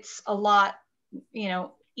 it's a lot, you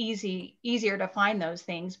know, easier to find those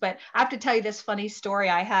things. But I have to tell you this funny story.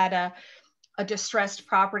 I had a distressed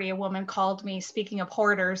property. A woman called me, speaking of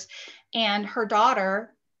hoarders, and her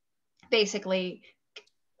daughter, basically,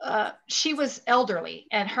 she was elderly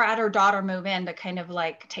and had her daughter move in to kind of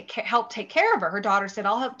like help take care of her. Her daughter said,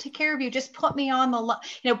 I'll help take care of you. Just put me on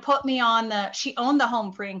she owned the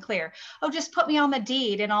home free and clear. Oh, just put me on the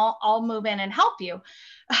deed and I'll move in and help you.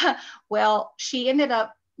 Well, she ended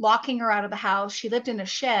up locking her out of the house. She lived in a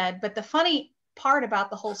shed. But the funny part about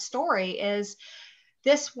the whole story is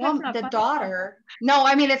this woman, the daughter, no,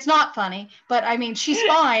 I mean, it's not funny, but I mean, she's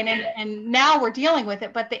fine. And now we're dealing with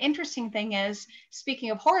it. But the interesting thing is, speaking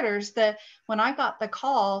of hoarders, when I got the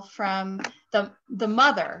call from the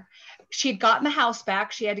mother, she'd gotten the house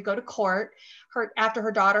back. She had to go to court after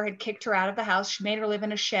her daughter had kicked her out of the house. She made her live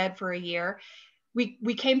in a shed for a year.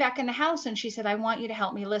 We came back in the house and she said, I want you to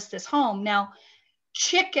help me list this home. Now,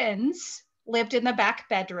 chickens lived in the back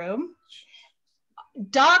bedroom.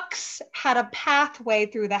 Ducks had a pathway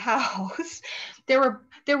through the house. There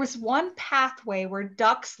was one pathway where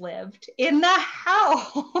ducks lived in the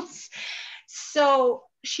house. So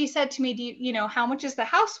she said to me, do you know, how much is the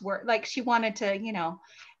house worth? Like, she wanted to, you know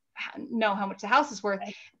how much the house is worth.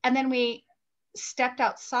 And then we stepped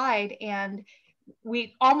outside and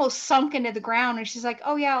we almost sunk into the ground. And she's like,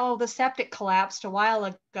 oh yeah, the septic collapsed a while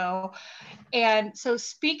ago. And so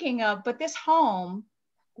speaking of, but this home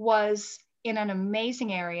was in an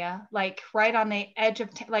amazing area, like right on the edge of,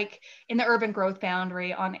 like in the urban growth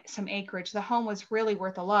boundary on some acreage. The home was really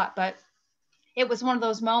worth a lot, but it was one of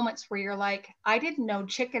those moments where you're like, I didn't know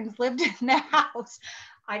chickens lived in the house.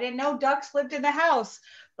 I didn't know ducks lived in the house,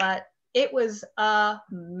 but it was a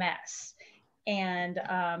mess. And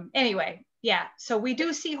anyway, yeah. So we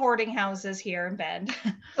do see hoarding houses here in Bend.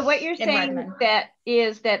 So what you're saying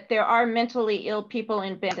is that there are mentally ill people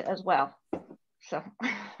in Bend as well. So.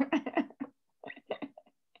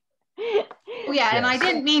 Yeah, yes. And I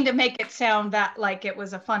didn't mean to make it sound that like it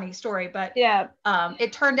was a funny story, but yeah,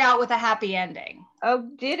 it turned out with a happy ending. Oh,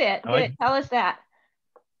 did it? Tell us that.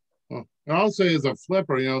 Well, I'll say as a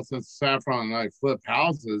flipper, you know, since Saffron and I flip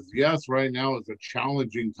houses, yes, right now is a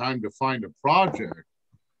challenging time to find a project.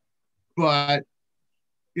 But,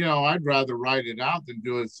 you know, I'd rather write it out than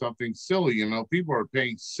do it something silly. You know, people are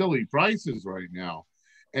paying silly prices right now.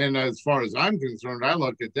 And as far as I'm concerned, I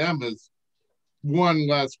look at them as one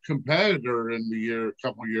less competitor in a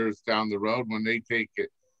couple years down the road when they take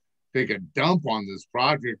a dump on this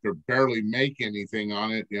project or barely make anything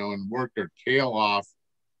on it, you know, and work their tail off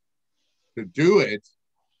to do it.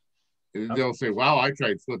 They'll say, wow, I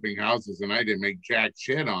tried flipping houses and I didn't make jack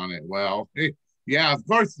shit on it. Well, yeah, of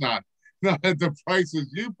course not. Not at the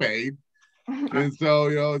prices you paid. And so,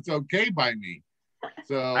 you know, it's okay by me.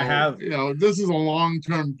 So, you know, this is a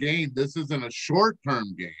long-term game. This isn't a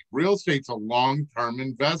short-term game. Real estate's a long-term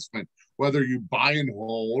investment. Whether you buy and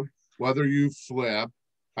hold, whether you flip,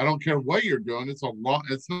 I don't care what you're doing. It's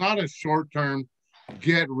not a short-term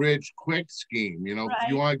get-rich-quick scheme. You know, right. If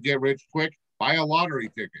you want to get rich quick, buy a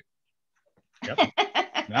lottery ticket.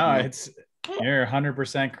 Yep. No, you're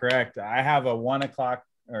 100% correct. I have a 1 o'clock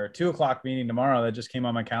or 2 o'clock meeting tomorrow that just came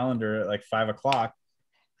on my calendar at like 5 o'clock.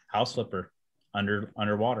 House flipper.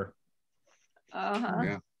 Underwater.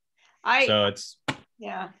 Yeah. So it's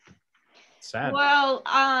sad. Well,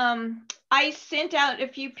 I sent out a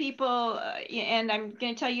few people, and I'm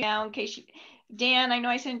going to tell you now in case Dan, I know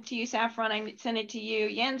I sent it to you. Saffron, I sent it to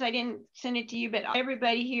you. Jens, I didn't send it to you, but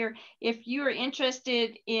everybody here, if you are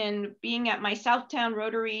interested in being at my Southtown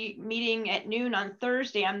Rotary meeting at noon on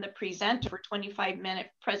Thursday, I'm the presenter for 25-minute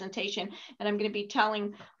presentation, and I'm going to be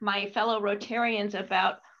telling my fellow Rotarians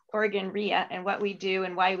about Oregon RIA and what we do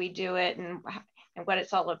and why we do it and what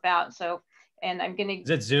it's all about. So, and I'm going to. Is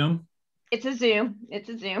it Zoom? It's a Zoom. It's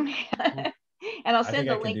a Zoom. And I'll send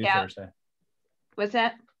the link out. Thursday. What's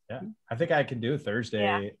that? Yeah, I think I can do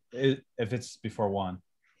Thursday if it's before 1.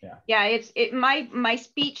 Yeah. Yeah, my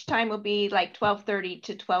speech time will be like 12:30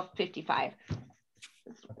 to 12:55.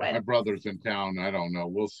 My brother's in town. I don't know.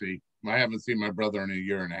 We'll see. I haven't seen my brother in a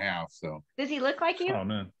year and a half. So. Does he look like you? Oh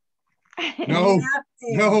no. No.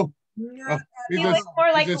 He's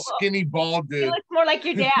a skinny bald dude. He looks more like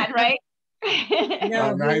your dad, right?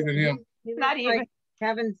 No, not even him. Not even. Like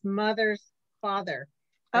Kevin's mother's father.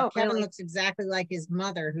 But Kevin looks exactly like his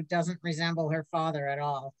mother, who doesn't resemble her father at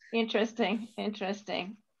all. Interesting.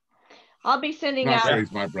 I'll be sending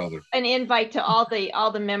out my brother. an invite to all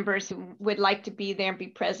the members who would like to be there and be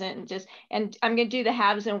present, and I'm going to do the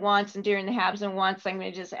haves and wants, and during the haves and wants, I'm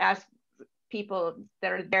going to just ask people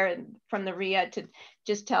that are there from the RIA to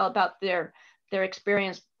just tell about their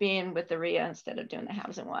experience being with the RIA instead of doing the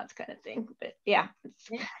haves and wants kind of thing. But yeah.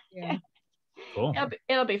 Cool.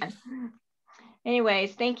 It'll be fun.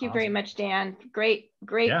 Anyways, thank you very much, Dan. Great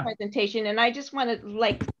presentation. And I just want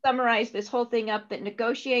to summarize this whole thing up, that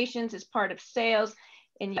negotiations is part of sales,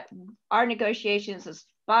 and our negotiations is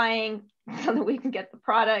buying so that we can get the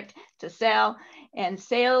product to sell, and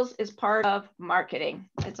sales is part of marketing.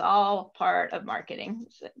 It's all part of marketing.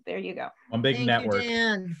 So there you go. One big network.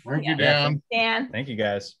 Thank you, Dan. Dan. Thank you,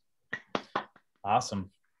 guys. Awesome.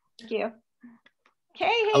 Thank you.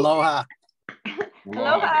 Okay. Aloha.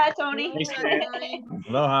 Aloha, Tony. Thanks, Dan.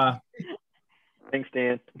 Aloha. Thanks,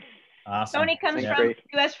 Dan. Awesome. Tony comes to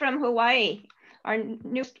us from Hawaii, our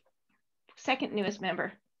second newest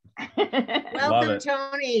member. Welcome,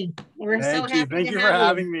 Tony. We're so happy. Thank you for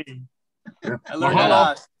having me. I learned a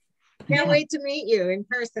lot. Can't wait to meet you in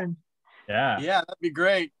person. Yeah. Yeah, that'd be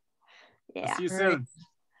great. Yeah. I'll see you soon.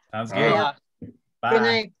 Sounds good. Bye. Good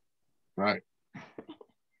night. Bye.